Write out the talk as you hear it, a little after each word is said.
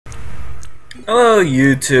Hello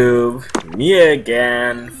YouTube, me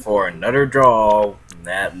again for another draw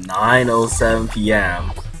at 9:07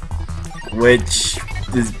 p.m. which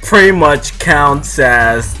is pretty much counts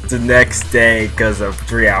as the next day because of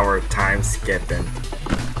 3-hour time skipping.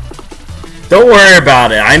 Don't worry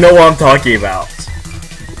about it, I know what I'm talking about.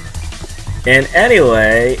 And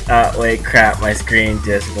anyway, wait, crap, my screen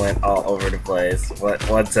just went all over the place.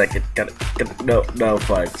 One second, no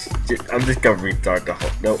fudge. I'm just gonna restart the whole,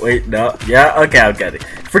 no, wait, no, yeah, okay, I'll get it.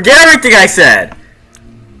 Forget everything I said!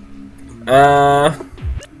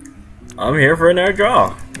 I'm here for another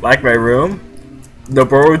draw. Like my room, the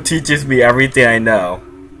bro teaches me everything I know,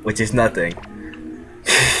 which is nothing.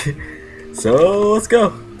 So, let's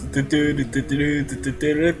go.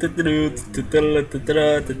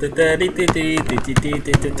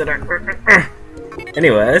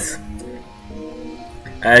 Anyways,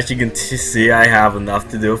 as you can see, I have enough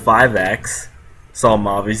to do 5x, so I'm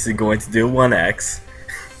obviously going to do 1x.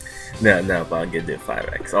 No, but I'm gonna do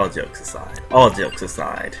 5x. All jokes aside. All jokes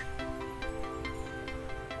aside.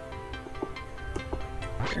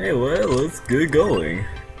 Anyway, let's get going.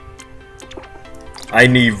 I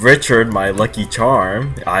need Richard, my lucky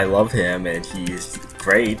charm. I love him and he's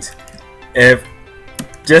great.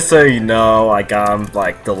 Just so you know, I got him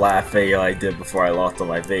like the last video I did before I lost all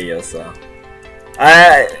my videos, so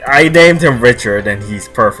I named him Richard and he's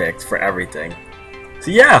perfect for everything.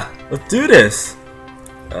 So yeah, let's do this.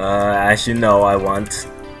 As you know, I want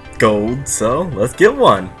gold, so let's get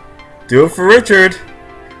one. Do it for Richard.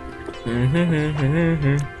 I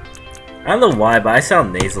don't know why, but I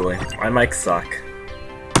sound nasally. My mic suck.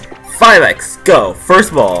 5x, go!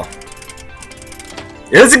 First ball.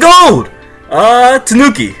 It's a gold!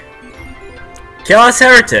 Tanuki. Chaos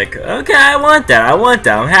Heretic. Okay, I want that.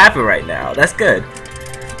 I'm happy right now. That's good.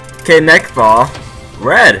 Okay, next ball.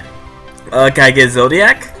 Red. Can I get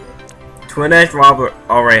Zodiac? Twin Edge Robert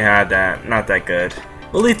already had that. Not that good.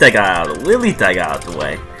 At least I got out of the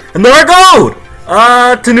way. Another gold!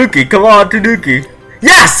 Tanuki. Come on, Tanuki.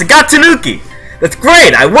 Yes! I got Tanuki! That's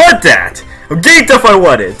great! I want that! I'm getting stuff I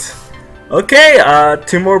wanted. Okay,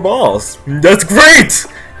 2 more balls. That's great!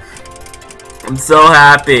 I'm so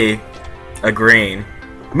happy. A green.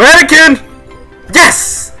 Mannequin!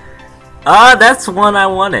 Yes! That's one I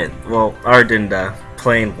wanted. Well, other than the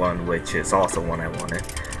plain one, which is also one I wanted.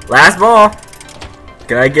 Last ball.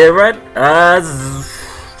 Can I get red?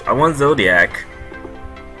 I want Zodiac.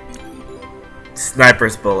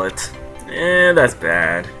 Sniper's bullet. That's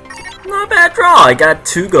bad. Not a bad draw. I got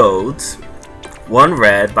 2 golds. 1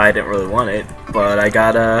 red, but I didn't really want it. But I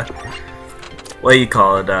got a... what do you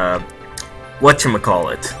call it?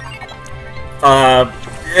 Whatchamacallit.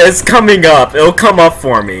 It's coming up. It'll come up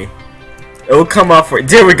for me. It'll come up for...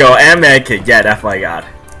 There we go. And Mannequin. Yeah, that's what I got.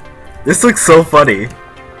 This looks so funny.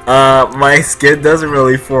 My skin doesn't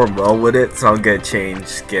really form well with it, so I'm gonna change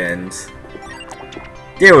skins.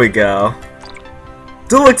 There we go.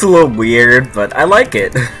 Still looks a little weird, but I like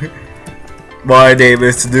it. My name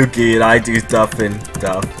is Tanuki and I do stuff and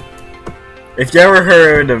stuff. If you ever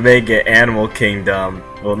heard of Mega Animal Kingdom,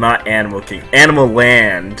 well, not Animal Kingdom, Animal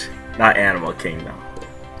Land, not Animal Kingdom,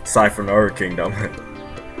 aside from our kingdom.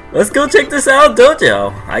 Let's go check this out,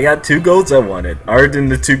 Dojo. I got 2 golds I wanted, other than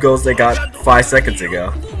the 2 golds I got 5 seconds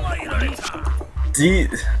ago.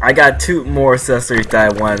 I got 2 more accessories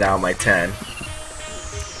that I wanted out of my 10.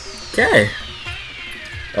 Okay.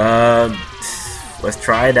 Let's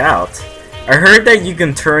try it out. I heard that you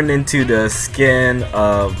can turn into the skin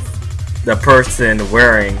of the person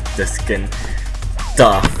wearing the skin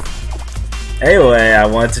stuff. Anyway, I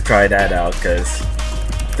wanted to try that out because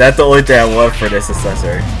that's the only thing I want for this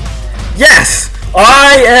accessory. Yes!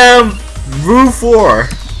 I am Rue 4.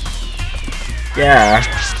 Yeah.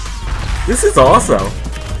 This is awesome.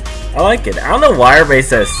 I like it. I don't know why everybody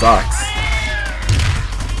says it sucks.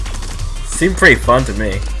 Seemed pretty fun to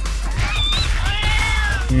me.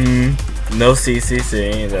 No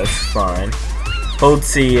CCC, that's fine. Hold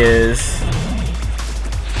C is...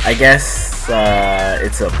 I guess,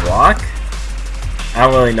 it's a block? I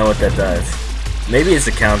don't really know what that does. Maybe it's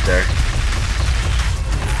a counter.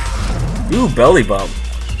 Ooh, belly bump.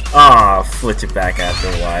 Ah, switch it back after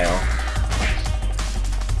a while.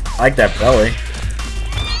 I like that belly.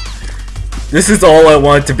 This is all I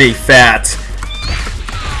want to be, fat.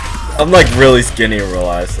 I'm like really skinny in real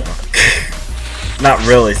life, so. Not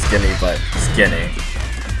really skinny, but skinny.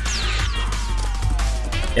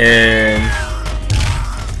 And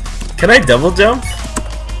can I double jump?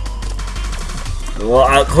 Well,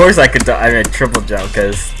 of course I could. I mean, triple jump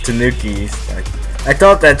because Tanukis. I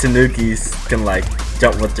thought that Tanukis can like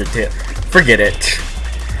jump with their tail. Forget it.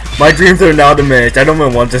 My dreams are now diminished. I don't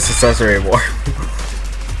even want this accessory anymore.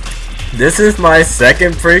 This is my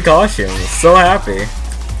second precaution. I'm so happy.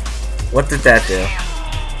 What did that do?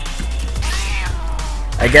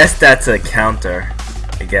 I guess that's a counter.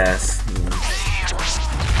 I guess.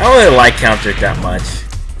 I don't really like counters that much.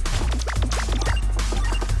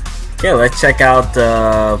 Okay, let's check out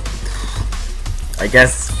I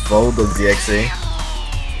guess Fold of DXE.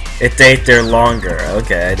 It stayed there longer.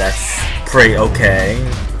 Okay, that's pretty okay.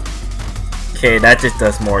 Okay, that just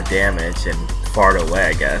does more damage and farther away,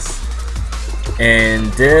 I guess.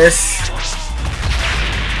 And this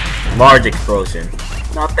large explosion,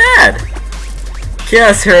 not bad.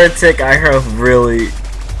 Chaos Heretic, I heard really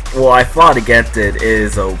well. I fought against it.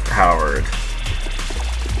 Is overpowered.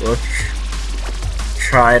 We'll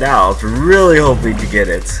try it out. I was really hoping to get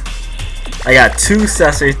it. I got 2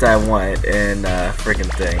 accessories that I want and freaking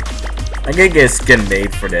thing. I'm gonna get a skin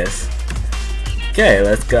made for this. Okay,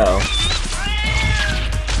 let's go.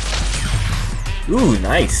 Ooh,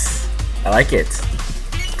 nice. I like it.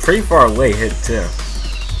 Pretty far away hit too.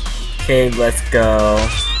 Okay, let's go.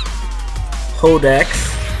 Hold X.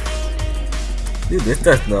 Dude, this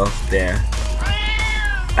does no damn.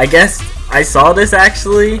 I guess I saw this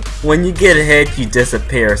actually. When you get hit, you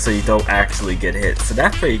disappear, so you don't actually get hit. So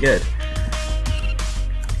that's pretty good.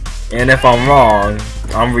 And if I'm wrong,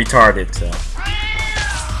 I'm retarded. So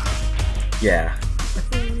yeah.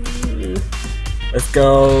 Let's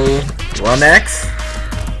go. 1X.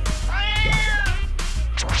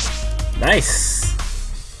 Nice.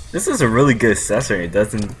 This is a really good accessory. It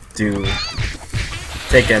doesn't do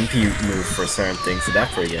take MP move for certain things, so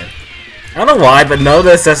that's pretty good. I don't know why, but none of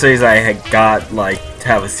the accessories I had got like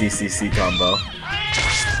have a CCC combo.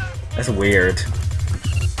 That's weird.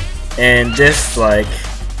 And this like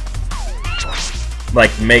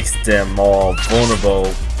makes them all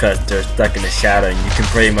vulnerable because they're stuck in the shadow, and you can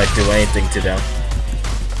pretty much do anything to them.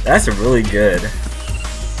 That's really good.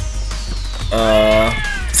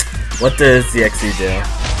 What does the XE do?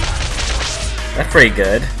 That's pretty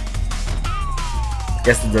good.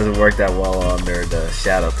 Guess it doesn't work that well under the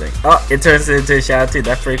shadow thing. Oh, it turns into a shadow too.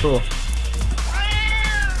 That's pretty cool.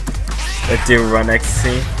 Let's do Run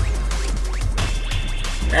XC.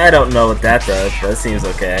 I don't know what that does, but it seems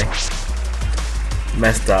okay.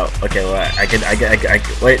 Messed up. Okay, well, I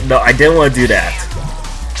wait, no, I didn't want to do that.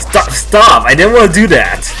 Stop! I didn't want to do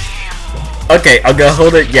that. Okay, I'm gonna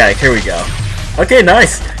hold it. Yeah, here we go. Okay,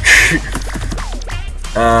 nice.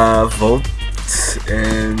 Volt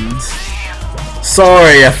and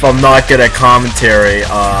sorry if I'm not good at commentary.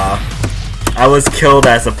 I was killed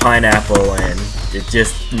as a pineapple and it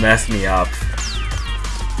just messed me up.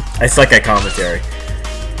 I suck at commentary.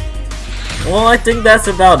 Well, I think that's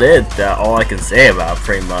about it. That's all I can say about it,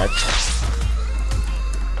 pretty much.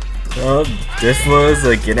 So, this was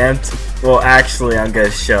a Getamped. Well, actually, I'm gonna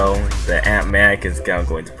show the Ant Mannequins I'm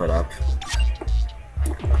going to put up.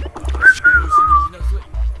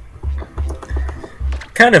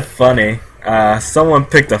 Kind of funny. Someone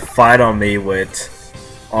picked a fight on me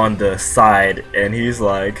on the side, and he's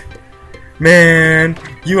like, "Man,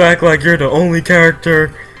 you act like you're the only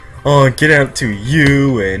character on Getamped to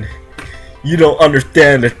you, and you don't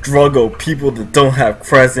understand the struggle of people that don't have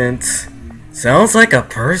presents." Sounds like a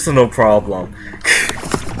personal problem.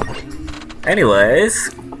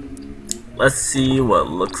 Anyways, let's see what it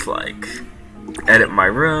looks like. Edit my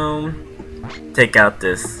room. Take out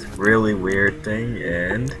this really weird thing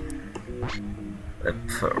and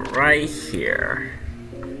let's put right here.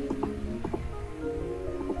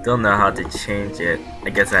 Don't know how to change it. I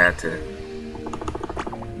guess I have to.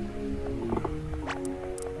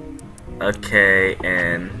 Okay,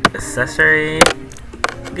 and accessory.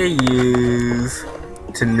 I'm gonna use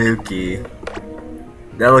Tanuki.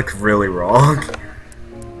 That looks really wrong.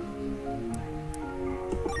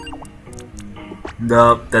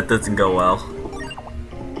 Nope, that doesn't go well.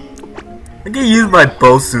 I'm gonna use my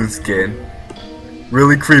Bosun skin.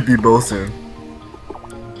 Really creepy Bosun.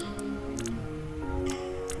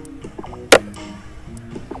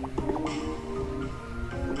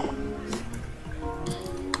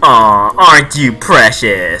 Aw, aren't you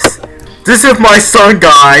precious? This is my son,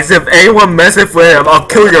 guys. If anyone messes with him, I'll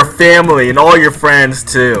kill your family and all your friends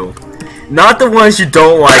too. Not the ones you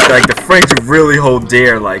don't like the friends you really hold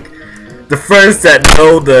dear, like the friends that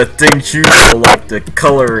know the things you know, like the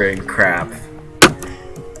color and crap.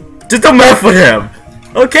 Just don't mess with him.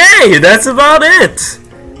 Okay, that's about it.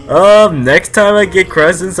 Next time I get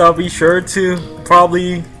Crescents, I'll be sure to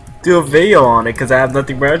probably do a video on it because I have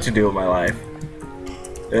nothing better to do with my life.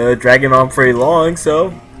 Dragging on pretty long,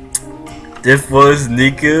 so this was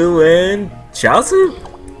Niku and Chaozu.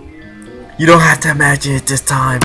 You don't have to imagine it this time.